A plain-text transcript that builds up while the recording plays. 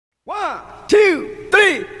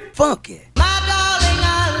funky. My darling,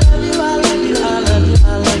 I love you, I love you, I love you,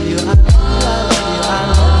 I love you, I love you, I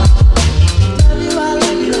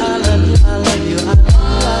love you, I love you, I love you, I love you, I love you, I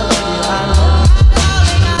love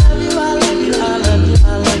you, I love you, I love you, I love you,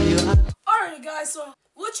 I love you. Alright guys, so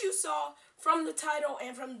what you saw from the title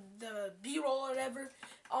and from the B-roll or whatever,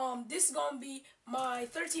 this is gonna be my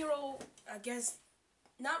 13-year-old, I guess,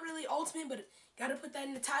 not really ultimate, but gotta put that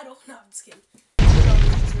in the title. No, I'm just kidding.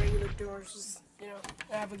 Just regular doors, just, you know,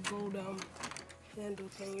 I have a gold handle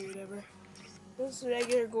thing or whatever. This is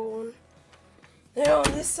regular gold. Then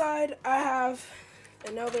on this side, I have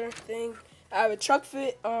another thing. I have a truck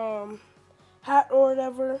fit hat or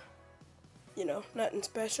whatever. You know, nothing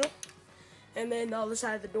special. And then the other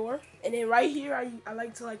side of the door. And then right here, I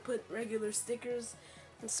like to like put regular stickers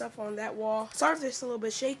and stuff on that wall. Sorry if it's a little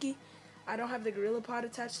bit shaky. I don't have the Gorilla Pod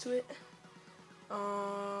attached to it.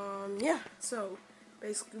 Yeah, so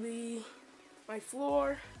basically my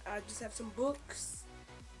floor, I just have some books.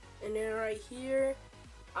 And then right here,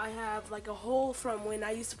 I have like a hole from when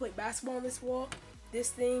I used to play basketball on this wall. This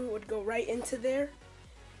thing would go right into there.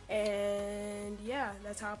 And yeah,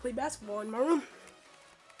 that's how I play basketball in my room.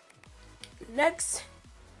 Next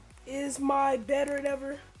is my bed or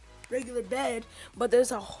whatever, regular bed, but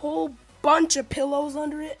there's a whole bunch of pillows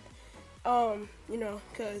under it. You know,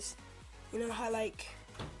 cause you know how I like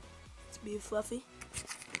to be fluffy.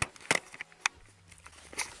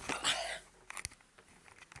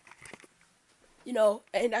 You know,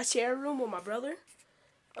 and I share a room with my brother.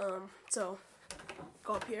 So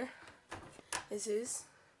go up here. This is,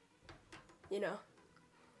 you know,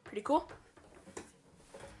 pretty cool.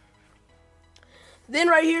 Then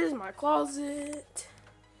right here is my closet.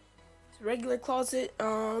 It's a regular closet.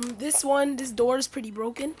 This door is pretty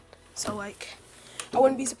broken. So like, I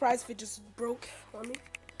wouldn't be surprised if it just broke on me.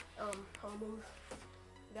 I'll move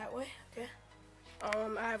that way, okay.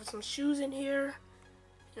 I have some shoes in here.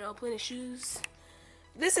 You know, plenty of shoes.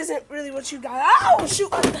 This isn't really what you got. Oh,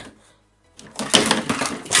 shoot!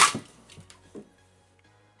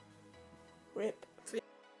 Rip.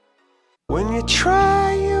 When you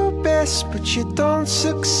try your best but you don't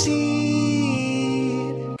succeed.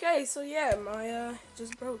 Okay, so yeah, my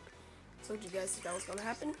just broke. Told you guys that was gonna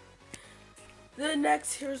happen. Then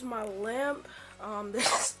next, here's my lamp.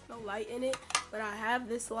 There's no light in it, but I have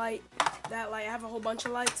this light, that light. I have a whole bunch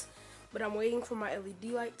of lights, but I'm waiting for my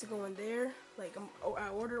LED light to go in there. Like I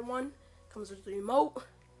ordered one, comes with the remote.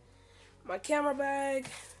 My camera bag,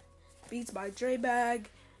 Beats by Dre bag,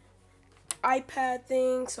 iPad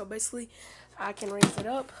thing. So basically, I can raise it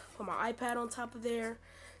up, put my iPad on top of there,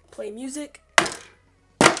 play music,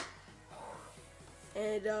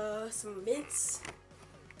 and some mints.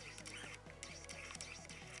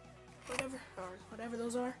 Whatever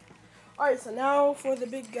those are. Alright, so now for the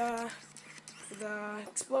big the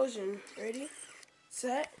explosion. Ready?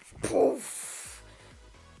 Set. Poof.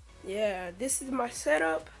 Yeah, this is my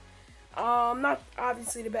setup. Not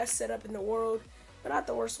obviously the best setup in the world, but not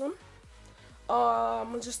the worst one.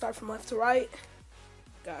 I'm gonna just start from left to right.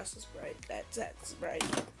 Gosh, that's bright. That's bright.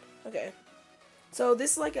 Okay. So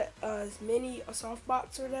this is like a mini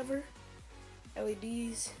softbox or whatever.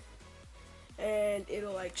 LEDs. And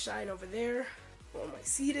it'll like shine over there where my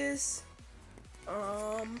seat is.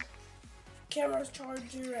 Camera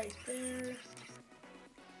charger right there.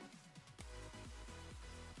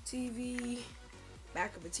 TV,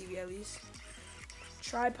 back of a TV at least.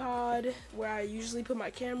 Tripod where I usually put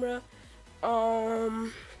my camera.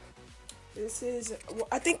 This is,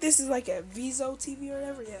 I think this is like a Vizo TV or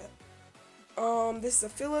whatever. Yeah. This is a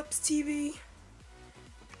Philips TV.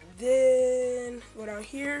 Then go down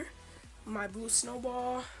here. My blue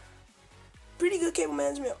snowball. Pretty good cable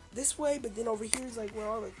management this way, but then over here is like where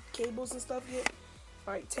all the cables and stuff get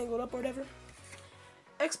like tangled up or whatever.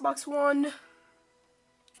 Xbox One,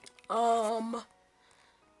 Xbox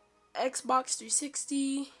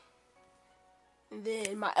 360, and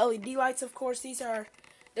then my LED lights. Of course, there's a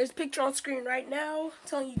picture on screen right now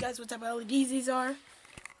telling you guys what type of LEDs these are.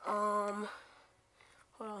 Hold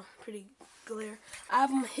on, pretty glare. I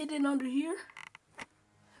have them hidden under here.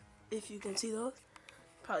 If you can see those,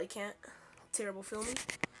 probably can't. Terrible filming.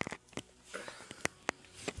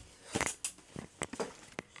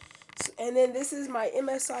 And then this is my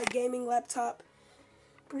MSI Gaming Laptop.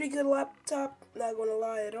 Pretty good laptop, not gonna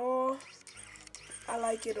lie at all. I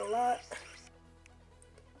like it a lot.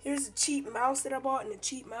 Here's a cheap mouse that I bought and a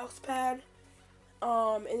cheap mouse pad.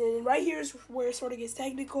 And then right here is where it sort of gets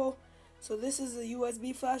technical. So this is a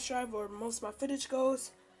USB flash drive where most of my footage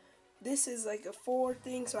goes. This is like a 4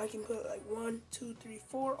 thing, so I can put like 1, 2, 3,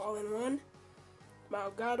 4 all in one. My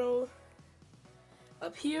ELGATO.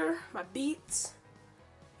 Up here, my Beats.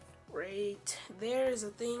 right there is a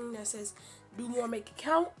thing that says do more, make it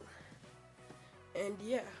count. And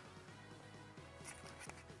yeah.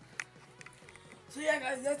 So yeah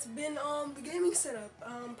guys, that's been the gaming setup.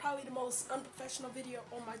 Probably the most unprofessional video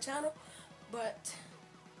on my channel, but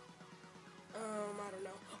I don't know.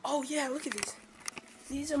 Oh yeah, look at these.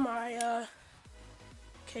 These are my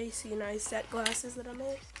KC nice set glasses that I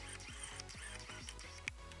made.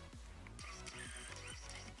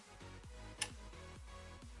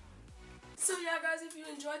 So yeah guys, if you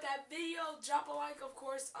enjoyed that video, drop a like, of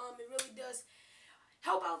course. It really does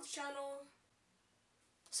help out the channel.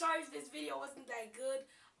 Sorry if this video wasn't that good.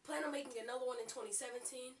 I plan on making another one in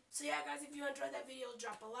 2017. So yeah guys, if you enjoyed that video,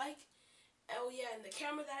 drop a like. Oh yeah, and the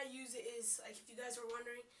camera that I use is, like if you guys were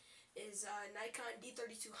wondering, is Nikon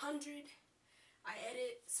D3200. I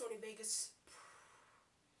edit Sony Vegas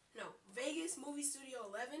Movie Studio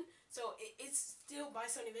 11. So it's still by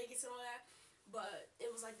Sony Vegas and all that, but it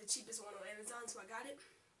was like the cheapest one on Amazon, so I got it.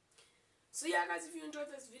 So yeah guys, if you enjoyed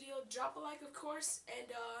this video, drop a like, of course, and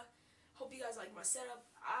hope you guys like my setup.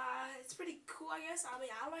 It's pretty cool, I guess. I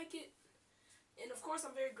mean, I like it, and of course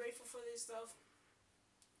I'm very grateful for this stuff.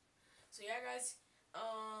 So yeah guys,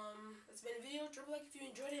 that's been a video. Drop a like if you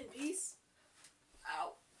enjoyed it, and peace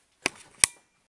out.